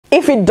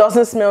If it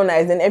doesn't smell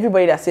nice, then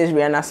everybody that says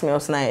Rhianna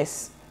smells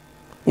nice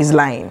is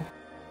lying.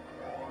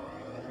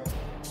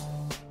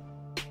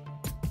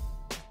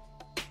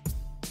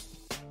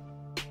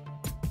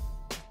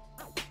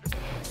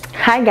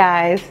 Hi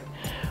guys,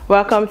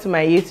 welcome to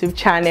my YouTube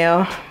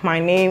channel. My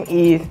name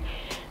is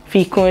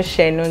Fikun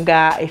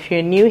Shenuga. If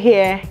you're new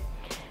here,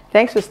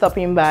 thanks for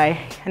stopping by,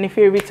 and if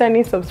you're a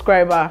returning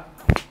subscriber,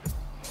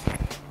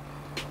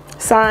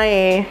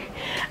 sorry,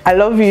 I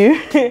love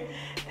you.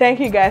 Thank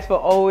you guys for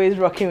always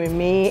rocking with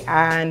me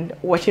and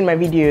watching my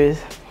videos.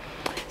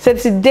 So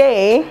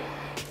today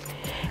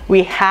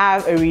we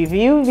have a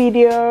review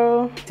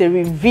video. It's a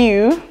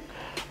review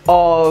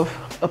of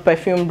a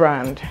perfume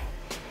brand.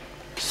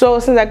 So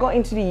since I got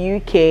into the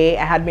UK,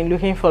 I had been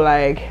looking for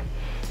like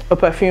a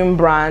perfume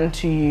brand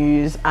to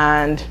use,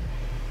 and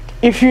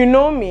if you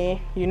know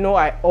me, you know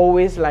I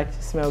always like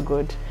to smell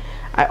good.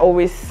 I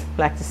always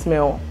like to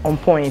smell on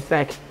point.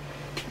 Like,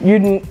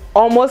 you'd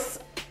almost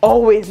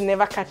always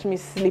never catch me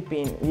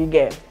sleeping, you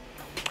get.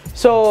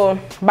 So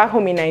back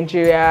home in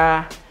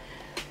Nigeria,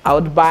 I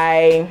would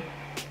buy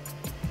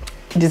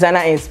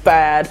designer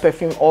inspired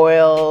perfume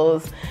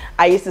oils.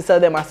 I used to sell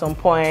them at some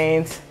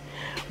point.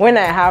 When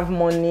I have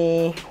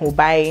money, we'll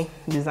buy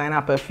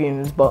designer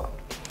perfumes. But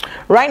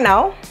right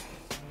now,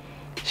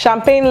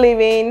 champagne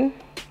living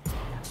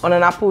on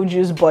an apple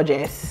juice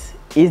budget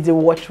is the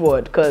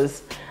watchword,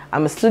 because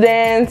I'm a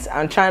student.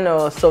 I'm trying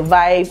to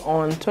survive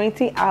on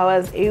 20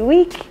 hours a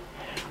week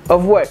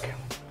of work.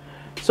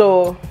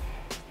 So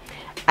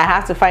I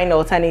have to find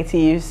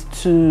alternatives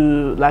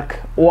to like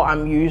what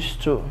I'm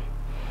used to.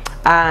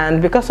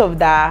 And because of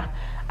that,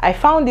 I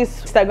found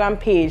this Instagram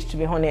page, to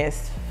be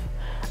honest,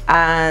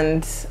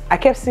 and I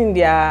kept seeing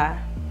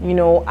their, you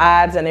know,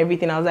 ads and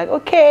everything. I was like,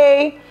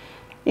 okay,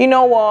 you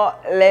know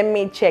what, let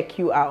me check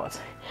you out.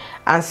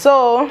 And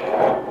so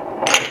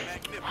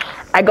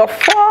I got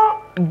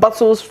 4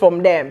 bottles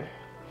from them.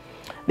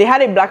 They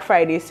had a Black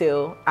Friday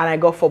sale and I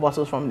got 4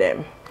 bottles from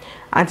them,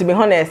 and to be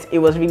honest, it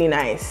was really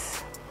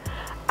nice.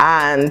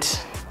 And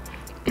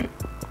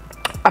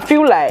I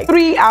feel like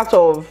 3 out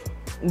of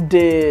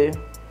the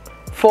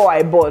 4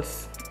 I bought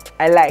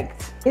I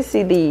liked. You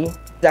see the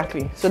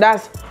exactly, so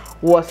that's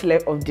what's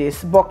left of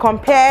this. But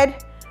compared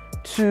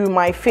to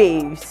my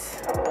faves,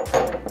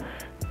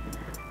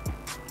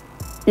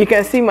 you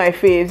can see my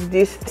faves.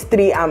 These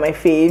 3 are my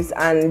faves,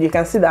 and you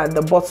can see that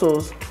the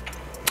bottles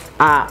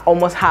are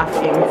almost half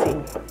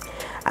empty.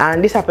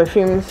 And these are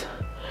perfumes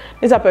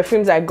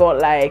I got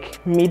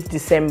like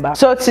mid-December.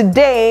 So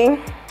today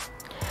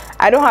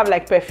I don't have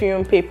like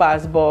perfume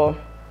papers, but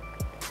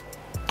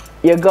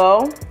your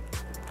girl,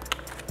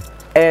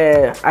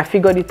 I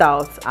figured it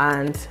out,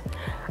 and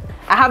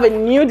I have a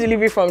new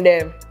delivery from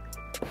them.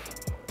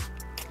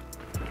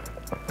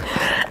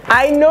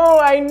 I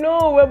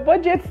know we're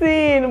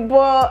budgeting,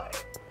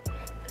 but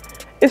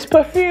it's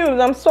perfumes.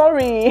 I'm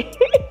sorry.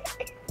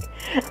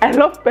 I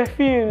love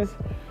perfumes.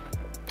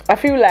 I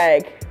feel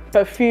like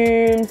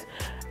perfumes,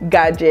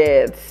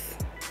 gadgets,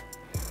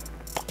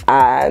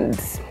 and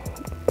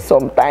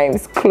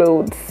sometimes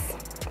clothes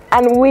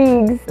and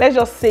wigs. Let's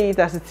just say it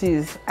as it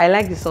is. I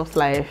like the soft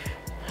life.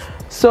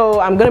 So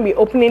I'm gonna be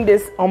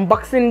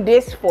unboxing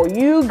this for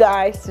you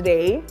guys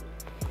today,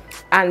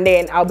 and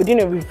then I'll be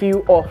doing a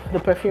review of the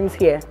perfumes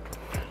here.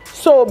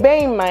 So bear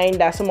in mind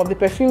that some of the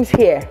perfumes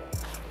here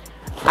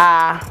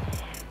are,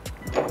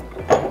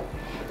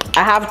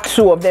 I have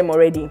 2 of them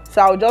already,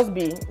 so I'll just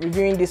be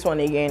reviewing this one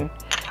again,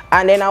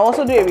 and then I'll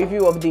also do a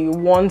review of the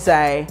ones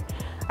I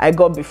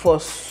got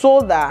before,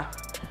 so that,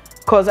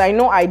 because I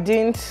know I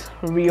didn't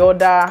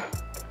reorder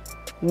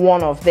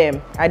one of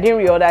them. I didn't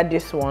reorder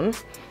this one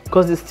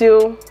because it's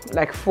still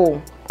like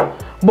full.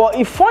 But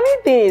the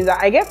funny thing is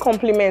that I get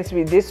compliments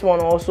with this one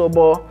also,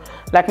 but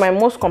like my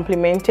most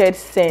complimented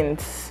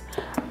scents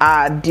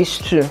are these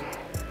 2.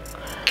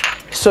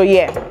 So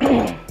yeah,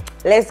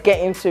 let's get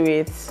into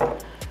it.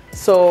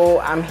 So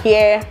I'm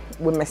here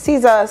with my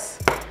scissors.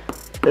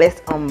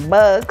 Let's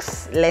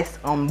unbox.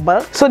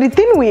 So the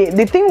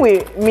thing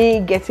with me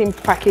getting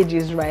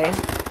packages, right,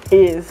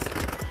 is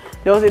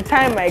there was a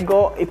time I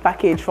got a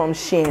package from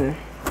Shein,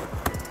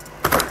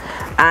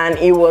 and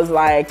it was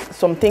like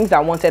some things I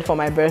wanted for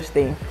my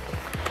birthday,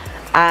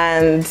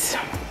 and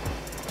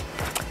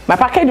my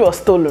package was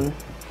stolen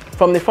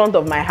from the front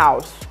of my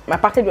house. My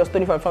package was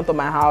stolen from the front of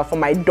my house, from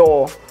my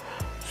door.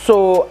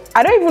 So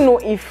I don't even know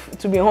if,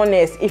 to be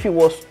honest, if it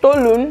was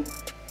stolen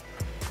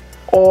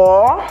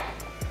or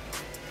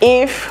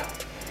if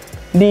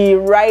the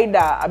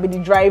the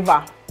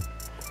driver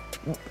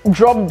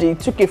dropped it,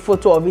 took a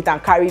photo of it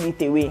and carried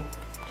it away.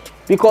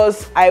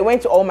 Because I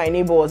went to all my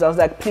neighbors, I was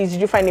like, please,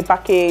 did you find a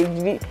package?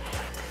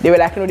 They were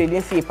like, no, they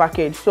didn't see a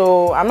package.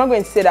 So I'm not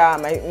going to say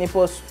that my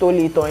neighbors stole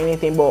it or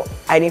anything, but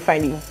I didn't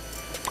find the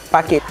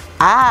package.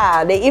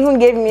 They even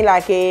gave me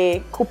like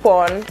a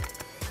coupon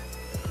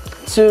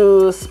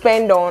to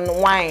spend on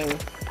wine.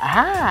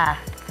 I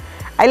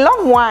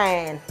love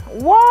wine.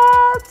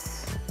 What?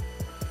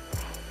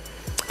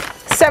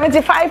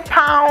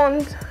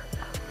 £75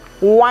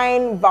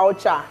 wine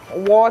voucher.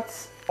 What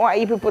are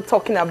you people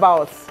talking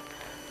about?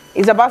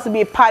 It's about to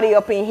be a party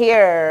up in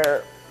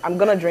here. I'm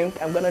gonna drink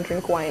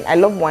wine. I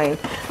love wine.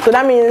 So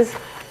that means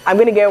I'm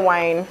gonna get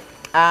wine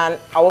and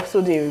I'll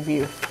also do a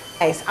review.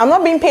 Nice. I'm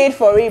not being paid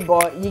for it,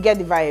 but you get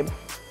the vibe.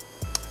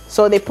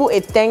 So they put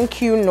a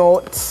thank you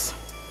note.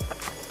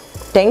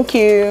 Thank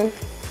you.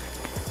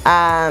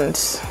 And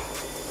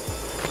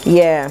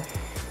yeah.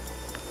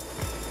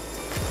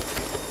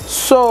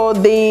 So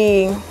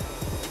there's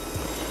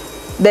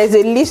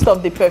a list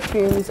of the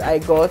perfumes I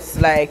got,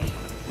 like,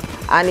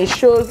 and it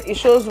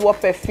shows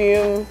what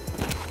perfume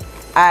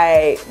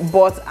I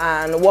bought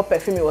and what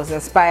perfume it was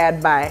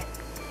inspired by.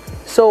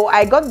 So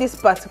I got this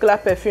particular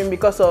perfume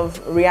because of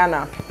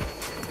Rhianna.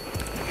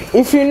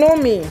 If you know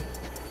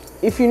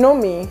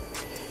me,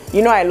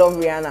 you know I love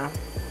Rhianna.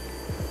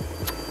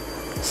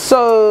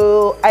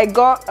 So I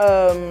got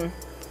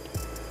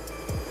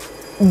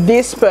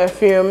this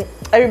perfume.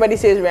 Everybody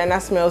says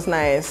Rhianna smells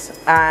nice,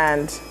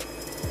 and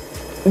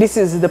this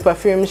is the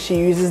perfume she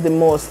uses the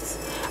most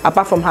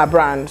apart from her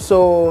brand.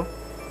 So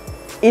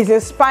it's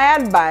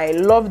inspired by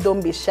Love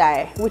Don't Be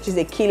Shy, which is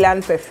a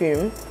Kilian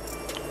perfume.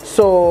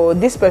 So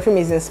this perfume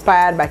is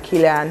inspired by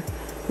Kilian,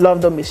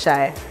 Love Don't Be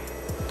Shy.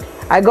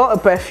 I got a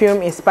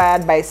perfume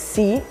inspired by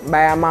C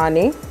by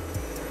Armani.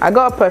 I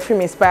got a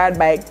perfume inspired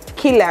by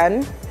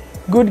Kilian,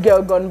 Good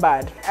Girl Gone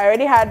Bad. I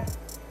already had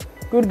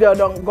Good Girl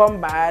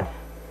Gone Bad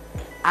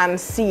and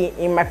C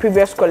in my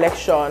previous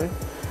collection.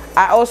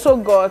 I also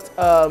got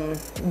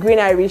Green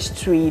Irish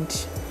Tweed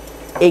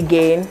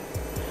again.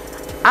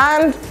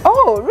 And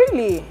oh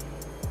really,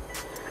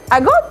 I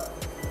got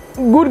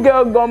Good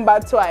Girl Gone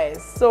Bad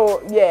twice.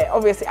 So yeah,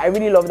 obviously I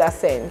really love that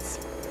scent.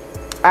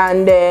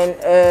 And then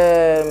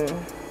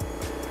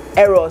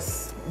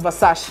Eros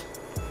Versace.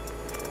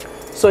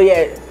 So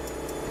yeah,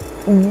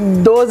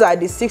 those are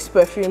the 6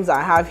 perfumes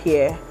I have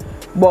here,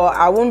 but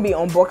I won't be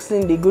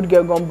unboxing the Good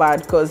Girl Gone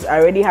Bad because I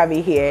already have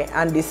it here,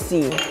 and the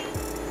C.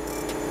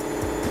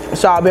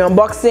 So I'll be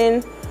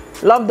unboxing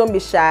Love Don't Be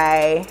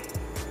Shy,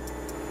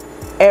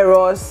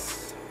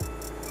 Eros,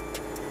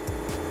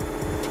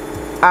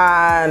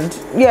 and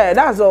yeah,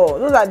 that's all.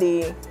 Those are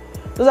the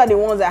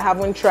ones I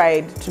haven't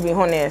tried, to be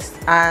honest.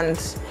 And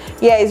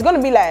yeah, it's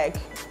gonna be like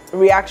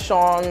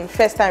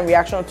first time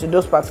reaction to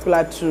those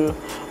particular 2,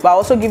 but I'll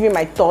also give you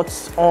my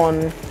thoughts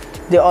on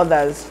the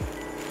others.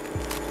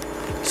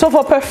 So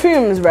for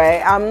perfumes,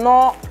 right, I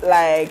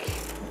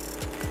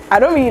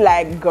don't really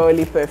like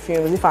girly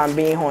perfumes, if I'm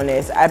being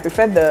honest. I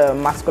prefer the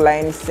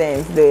masculine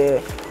scents,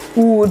 the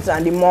woods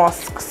and the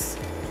musks.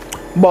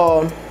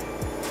 But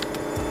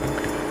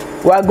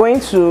we're going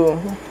to,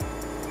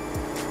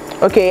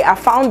 okay, I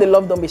found the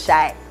Love Don't Be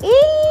Shy.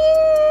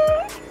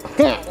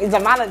 It's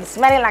about to be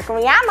smelling like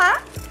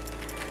Rhianna.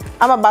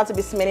 I'm about to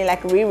be smelling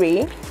like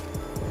Riri,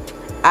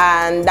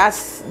 and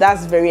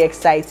that's very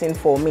exciting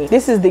for me.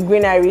 This is the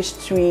Green Irish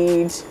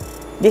Tweed.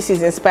 This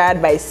is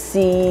inspired by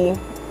C.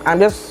 I'm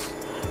just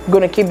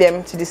gonna keep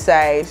them to the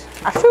side.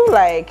 I feel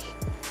like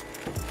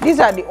these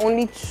are the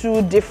only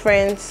 2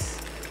 different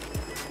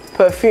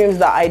perfumes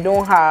that I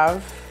don't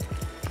have.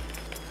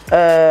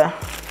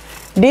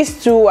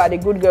 These 2 are the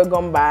Good Girl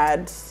Gone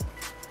Bad,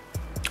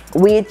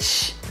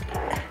 which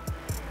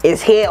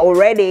is here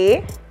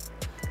already.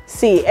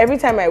 See, every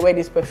time I wear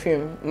this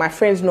perfume, my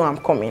friends know I'm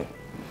coming.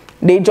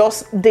 They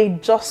just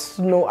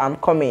know I'm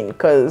coming,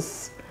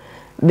 because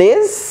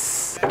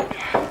this,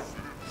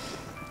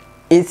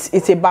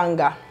 it's a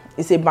banger.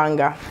 It's a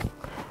banger.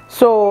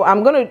 So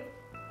I'm gonna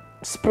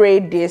spray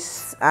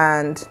this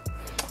and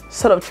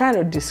sort of trying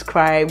to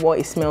describe what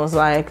it smells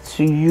like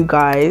to you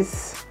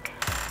guys,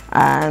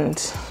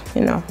 and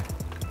you know,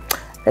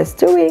 let's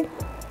do it.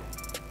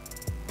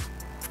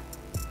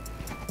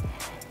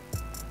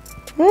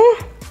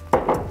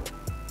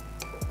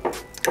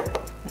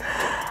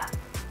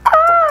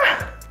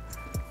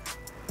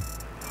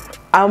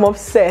 I'm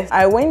obsessed.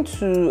 I went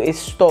to a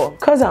store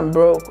because I'm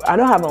broke. I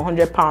don't have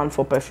 £100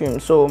 for perfume,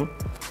 so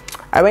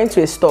I went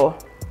to a store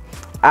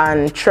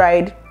and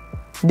tried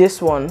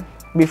this one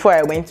before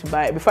I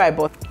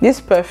bought.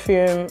 This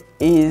perfume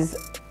is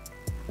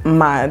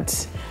mad.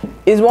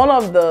 It's one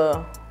of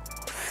the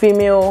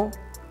female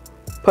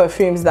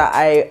perfumes that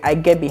I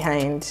get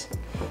behind,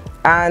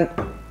 and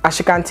as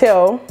you can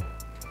tell,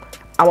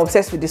 I'm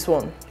obsessed with this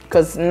one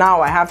because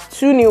now I have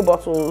 2 new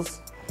bottles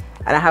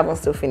and I haven't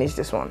still finished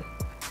this one.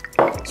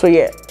 So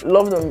yeah,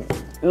 Love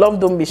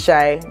Don't Be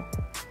Shy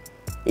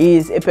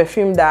is a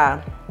perfume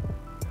that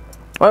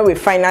when we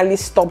finally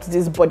stopped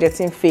this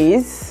budgeting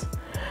phase,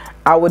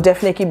 I will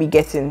definitely be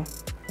getting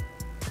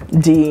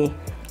the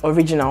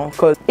original,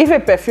 because if a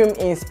perfume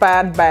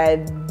inspired by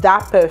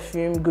that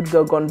perfume, Good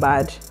Girl Gone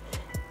Bad,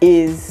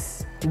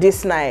 is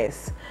this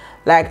nice,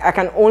 like I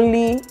can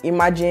only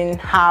imagine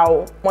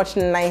how much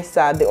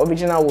nicer the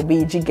original will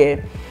be,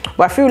 jiggy.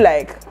 But I feel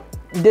like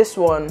this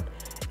one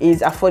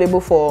is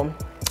affordable for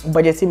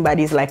budgeting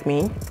buddies like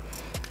me,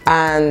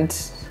 and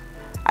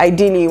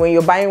ideally when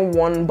you're buying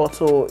 1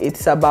 bottle,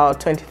 it's about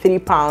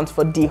 £23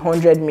 for the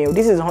 100ml.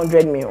 This is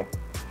 100ml.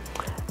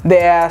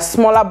 There are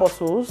smaller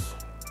bottles,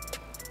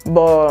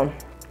 but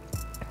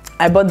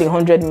I bought the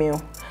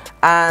 100ml,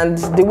 and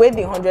the way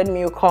the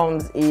 100ml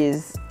comes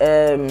is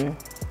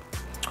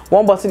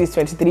one bottle is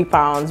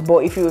 £23,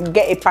 but if you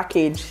get a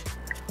package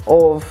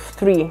of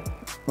 3,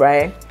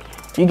 right,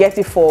 you get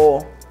it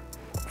for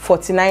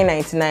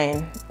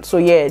 £49.99. so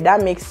yeah,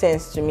 that makes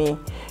sense to me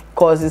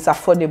because it's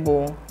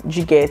affordable.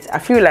 You get, I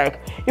feel like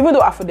even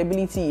though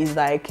affordability is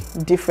like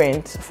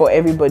different for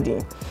everybody,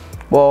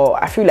 but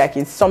I feel like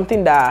it's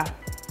something that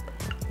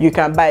you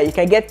can buy. You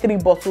can get 3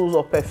 bottles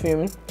of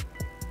perfume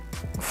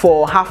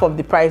for half of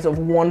the price of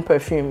 1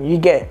 perfume. You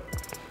get.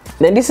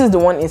 Then this is the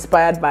one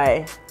inspired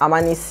by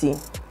Armani C.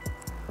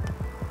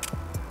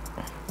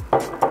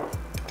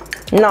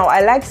 Now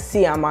I like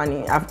C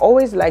Armani. I've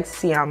always liked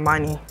C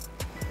Armani,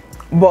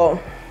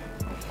 but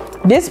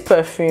this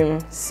perfume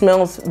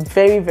smells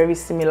very, very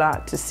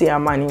similar to C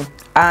Armani,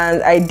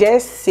 and I dare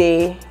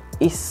say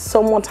it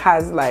somewhat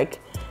has like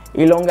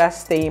a longer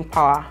staying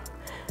power.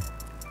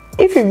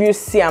 If you've used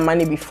C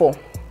Armani before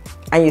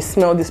and you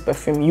smell this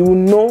perfume, you will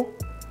know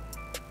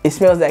it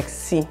smells like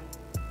C,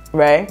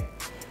 right?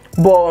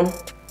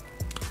 But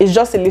it's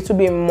just a little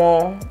bit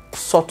more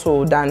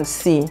subtle than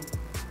C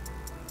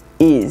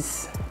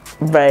is,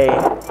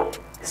 right?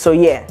 So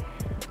yeah.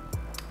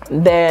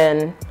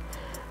 Then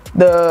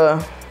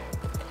the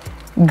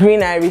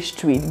Green Irish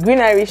Tweed. Green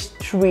Irish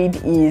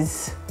Tweed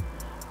is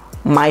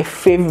my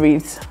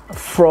favorite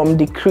from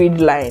the Creed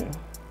line.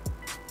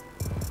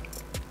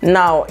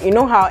 Now, you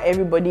know how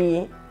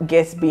everybody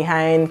gets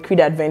behind Creed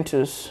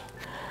Adventus?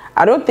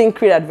 I don't think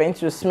Creed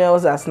Adventus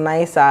smells as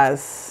nice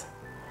as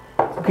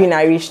Green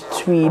Irish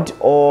Tweed,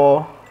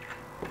 or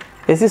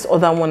there's this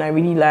other one I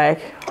really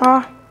like.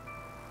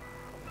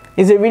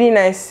 It's a really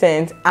nice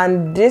scent,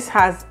 and this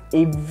has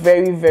a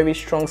very, very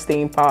strong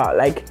staying power.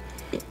 Like,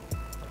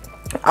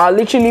 I'll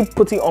literally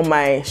put it on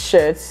my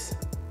shirts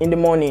in the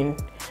morning,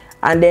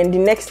 and then the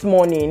next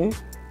morning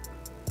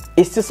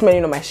it's still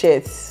smelling on my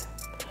shirts.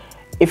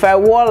 If I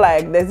wore,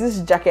 like, there's this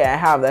jacket I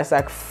have that's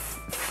like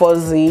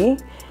fuzzy.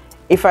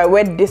 If I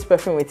wear this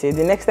perfume with it,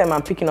 the next time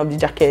I'm picking up the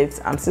jacket,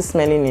 I'm still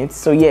smelling it.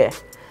 So yeah,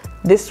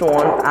 this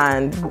one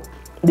and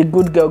the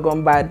Good Girl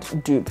Gone Bad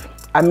dupe,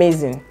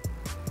 amazing.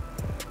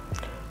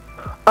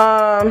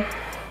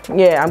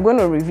 Yeah, I'm going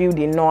to review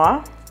the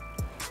Noah.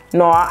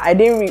 I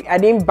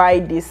didn't buy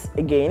this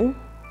again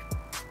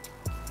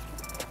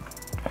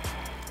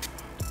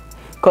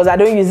because I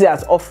don't use it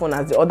as often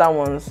as the other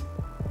ones.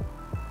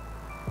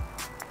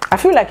 I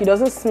feel like it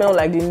doesn't smell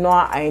like the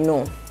Noah I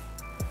know.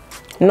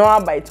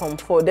 Noah by Tom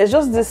Ford. There's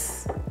just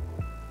this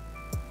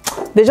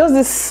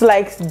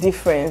slight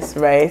difference,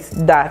 right,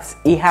 that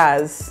it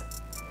has,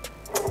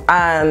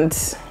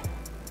 and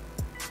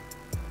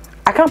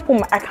I can't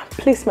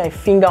place my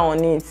finger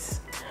on it.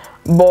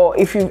 But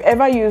if you've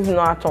ever used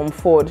Noah Tom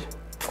Ford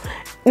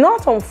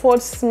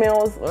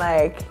smells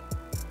like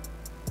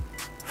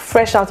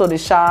fresh out of the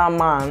shower,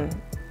 man.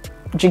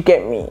 Do you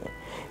get me?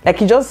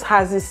 Like, it just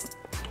has this,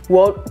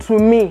 well, to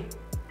me,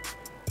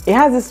 it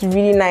has this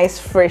really nice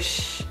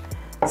fresh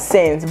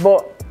scent,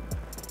 but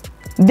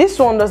this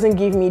one doesn't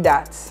give me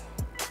that.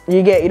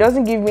 You get, it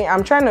doesn't give me.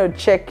 I'm trying to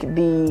check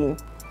the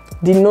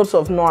notes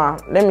of Noah.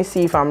 Let me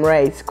see if I'm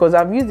right, because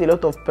I've used a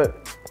lot of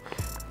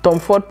Tom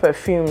Ford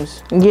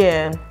perfumes.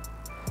 Yeah,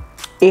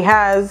 it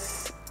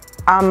has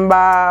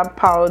amber,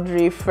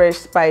 powdery, fresh,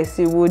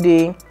 spicy,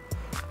 woody,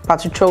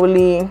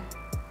 patchouli.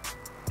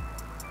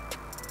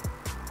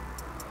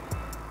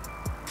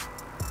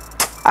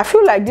 I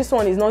feel like this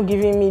one is not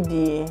giving me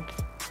the,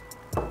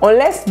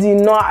 unless the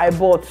Noah I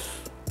bought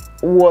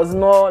was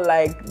not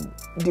like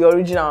the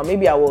original,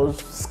 maybe I was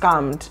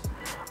scammed.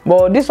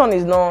 But this one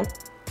is not,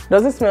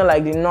 doesn't smell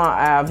like the Noah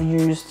I have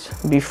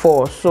used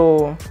before.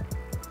 So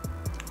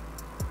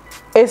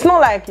it's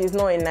not like it's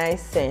not a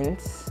nice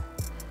scent.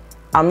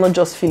 I'm not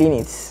just feeling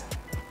it.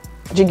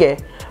 Do you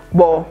get?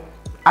 But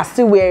I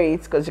still wear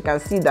it because you can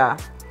see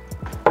that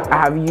I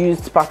have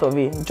used part of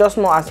it, just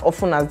not as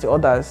often as the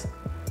others.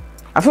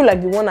 I feel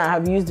like the one I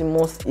have used the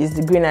most is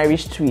the Green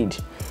Irish Tweed.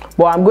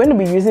 But I'm going to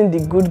be using the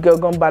Good Girl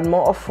Gone Bad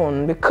more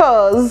often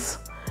because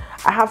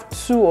I have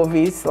 2 of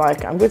it.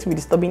 Like, I'm going to be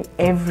disturbing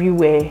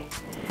everywhere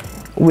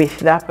with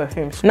that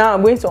perfume. Now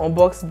I'm going to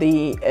unbox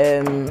the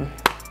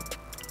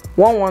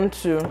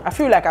 112. I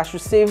feel like I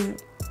should save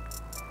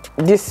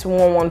this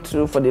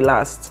 112 for the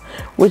last,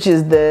 which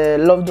is the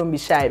Love Don't Be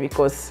Shy,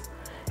 because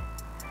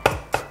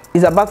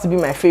it's about to be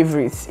my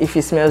favorite if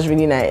it smells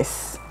really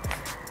nice.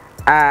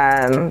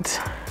 And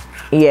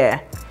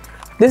yeah,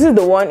 this is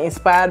the one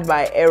inspired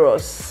by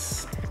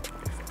Eros,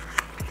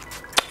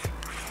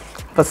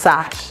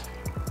 Versace.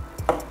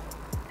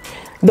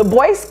 The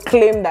boys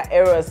claim that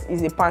Eros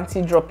is a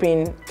panty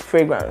dropping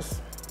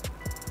fragrance.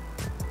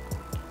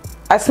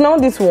 I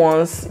smelled this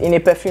once in a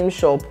perfume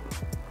shop,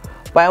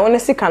 but I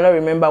honestly cannot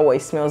remember what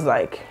it smells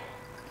like.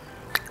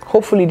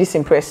 Hopefully this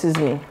impresses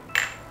me.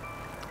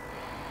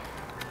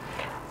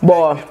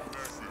 But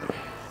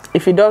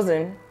if it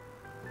doesn't,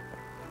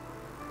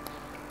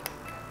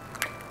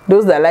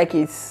 those that like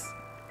it,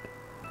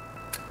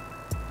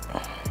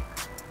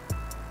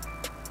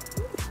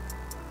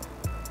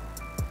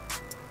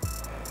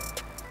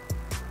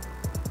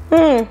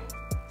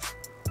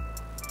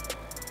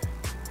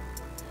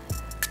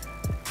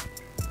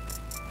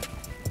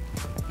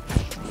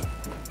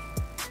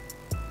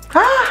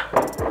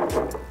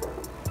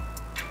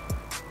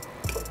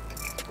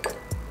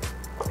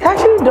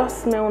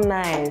 smell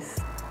nice.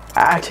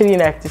 I actually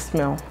like the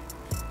smell,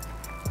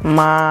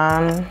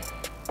 man.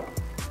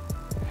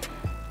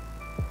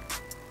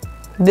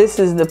 This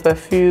is the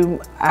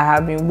perfume I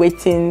have been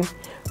waiting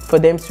for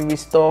them to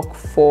restock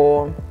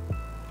for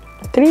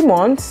 3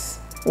 months.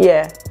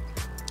 Yeah,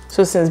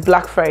 so since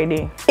Black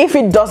Friday. If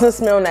it doesn't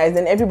smell nice,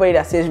 then everybody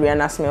that says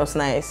Rhianna smells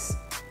nice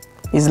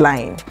is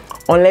lying,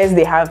 unless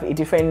they have a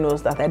different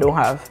nose that I don't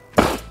have.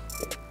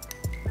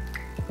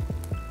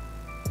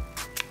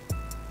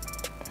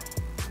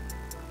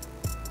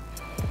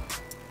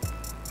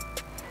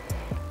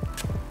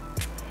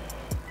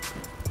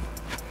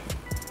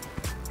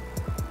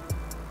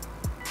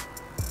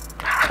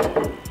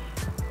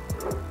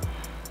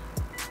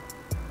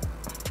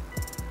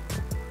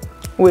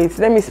 Wait,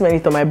 let me smell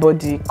it on my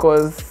body,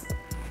 because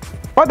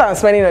what I'm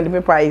smelling on the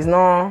paper is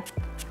not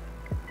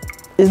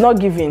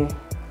giving.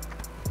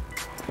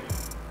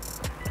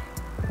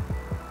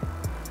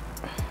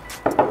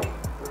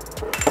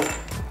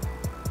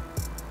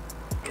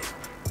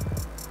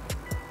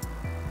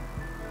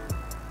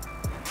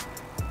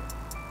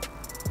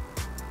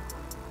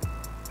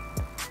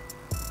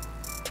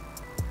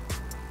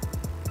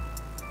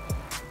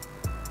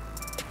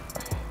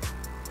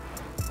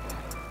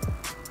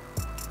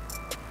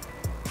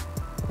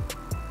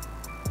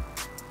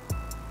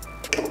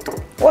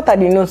 What are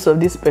the notes of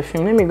this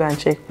perfume? Let me go and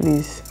check,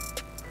 please.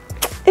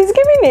 It's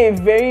giving a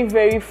very,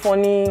 very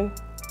funny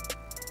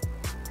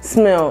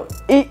smell.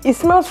 It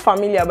smells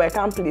familiar, but I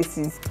can't place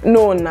it.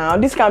 No, now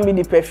this can't be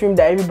the perfume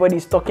that everybody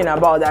is talking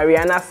about, that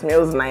Rhianna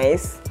smells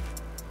nice.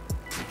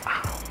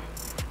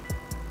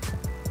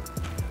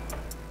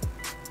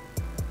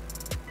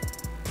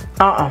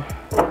 Out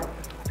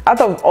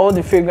of all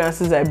the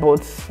fragrances I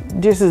bought,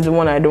 this is the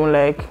one I don't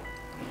like.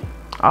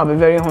 I'll be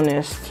very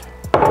honest.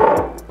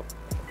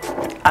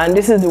 And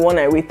this is the one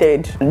I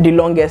waited the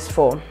longest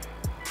for.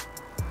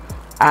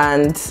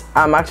 And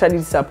I'm actually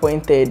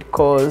disappointed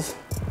because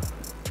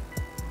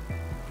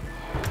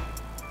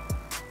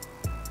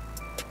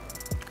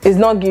it's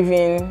not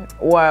giving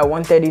what I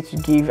wanted it to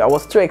give. I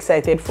was too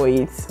excited for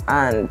it,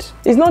 and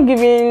it's not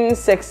giving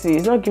sexy,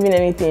 it's not giving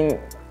anything.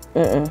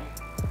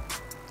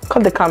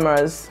 Cut the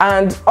cameras.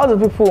 And all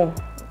the people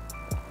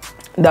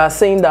that are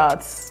saying that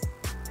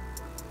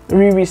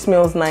Riri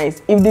smells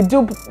nice, if the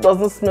dupe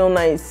doesn't smell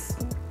nice,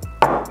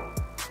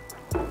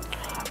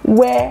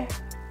 where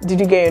did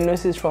you get your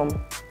noses from?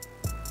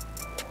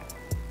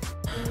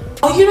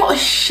 Are you not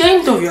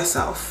ashamed of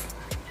yourself?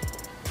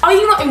 Are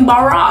you not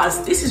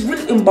embarrassed? This is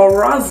really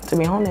embarrassing, to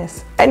be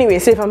honest. Anyway,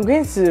 so if I'm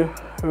going to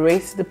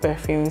rate the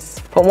perfumes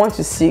from 1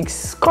 to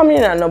 6, coming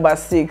in at number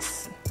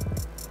 6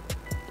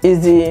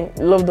 is the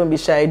Love Don't Be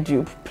Shy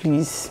dupe.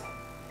 Please,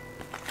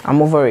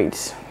 I'm over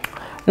it.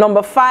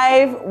 Number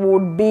 5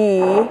 would be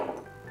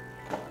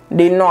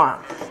the Noir.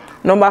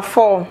 Number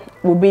 4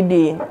 would be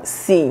the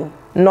C.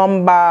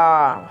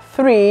 Number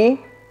 3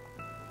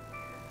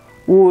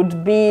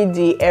 would be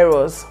the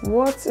Eros.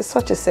 What is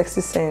such a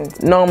sexy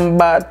scent?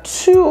 Number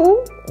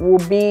 2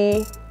 would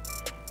be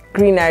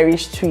Green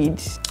Irish Tweed.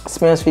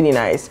 Smells really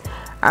nice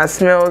and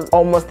smells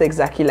almost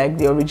exactly like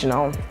the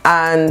original.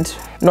 And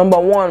number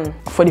 1,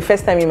 for the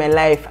first time in my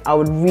life, I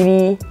would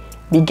really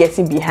be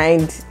getting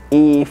behind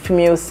a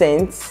female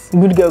scent.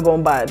 Good Girl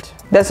Gone Bad.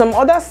 There's some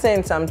other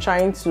scents I'm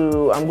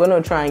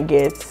gonna try and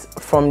get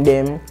from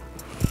them,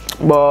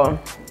 but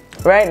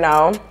right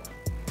now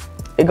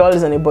the girl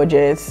is on a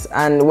budget,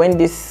 and when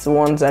these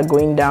ones are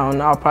going down,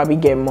 I'll probably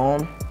get more.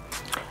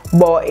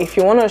 But if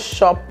you want to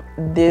shop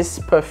these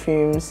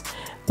perfumes,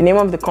 the name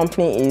of the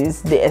company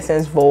is The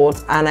Essence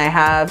Vault, and I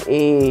have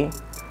a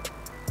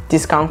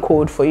discount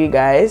code for you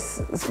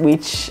guys,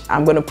 which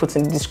I'm going to put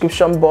in the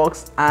description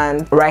box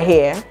and right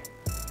here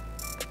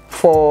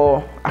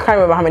for, I can't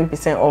remember how many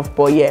 % off,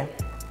 but yeah,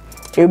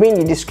 it will be in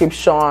the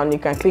description. You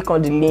can click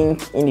on the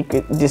link in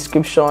the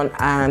description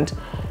and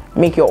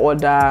make your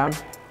order,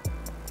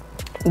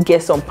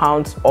 get some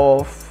pounds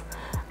off,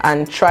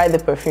 and try the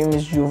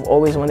perfumes you've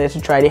always wanted to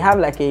try. They have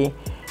like a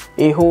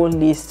whole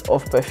list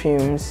of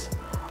perfumes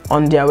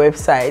on their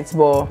website,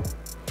 but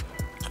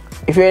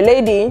if you're a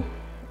lady,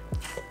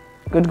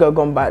 Good Girl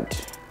Gone Bad.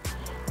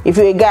 If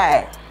you're a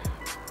guy,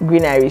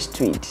 Green Irish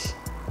Tweed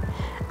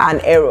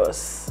and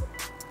Eros,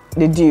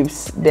 the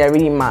dupes, they're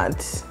really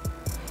mad.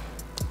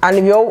 And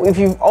if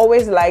you've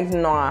always liked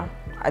Noir,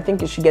 I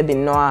think you should get the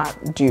Noir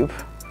dupe.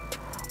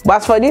 But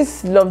as for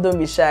this Love Don't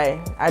Be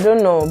Shy, I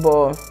don't know,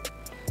 but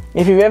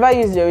if you've ever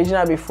used the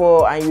original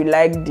before and you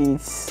liked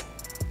it,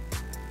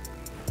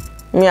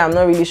 me, I'm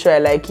not really sure I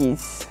like it.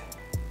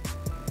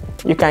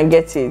 You can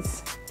get it.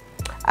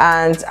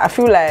 And I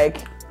feel like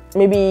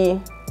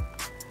maybe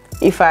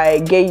if I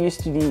get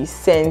used to the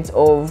scent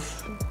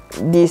of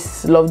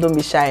this Love Don't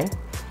Be Shy,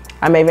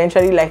 I may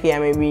eventually like it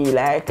and maybe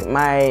like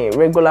my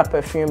regular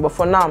perfume. But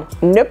for now,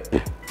 nope,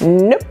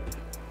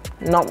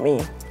 not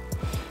me.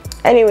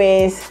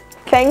 Anyways,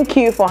 thank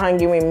you for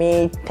hanging with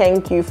me.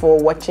 Thank you for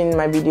watching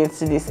my video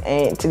to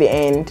the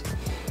end.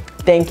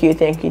 Thank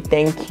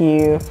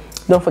you.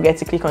 Don't forget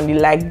to click on the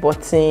like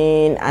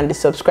button and the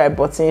subscribe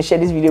button. Share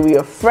this video with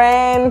your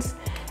friends.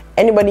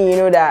 Anybody you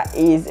know that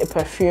is a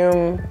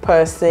perfume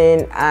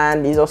person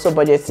and is also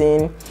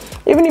budgeting,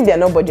 even if they're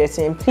not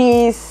budgeting,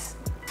 please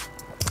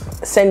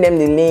send them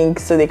the link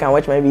so they can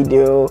watch my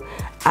video,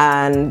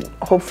 and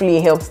hopefully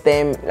it helps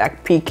them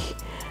like pick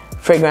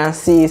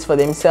fragrances for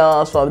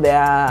themselves, for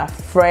their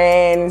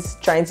friends,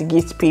 trying to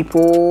gift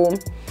people.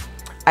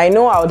 I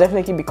know I'll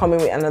definitely be coming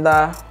with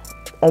another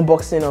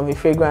unboxing of a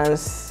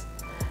fragrance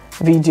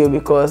video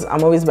because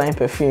I'm always buying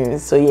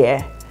perfumes. So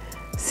yeah,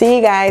 see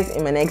you guys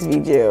in my next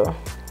video.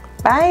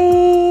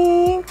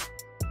 Bye.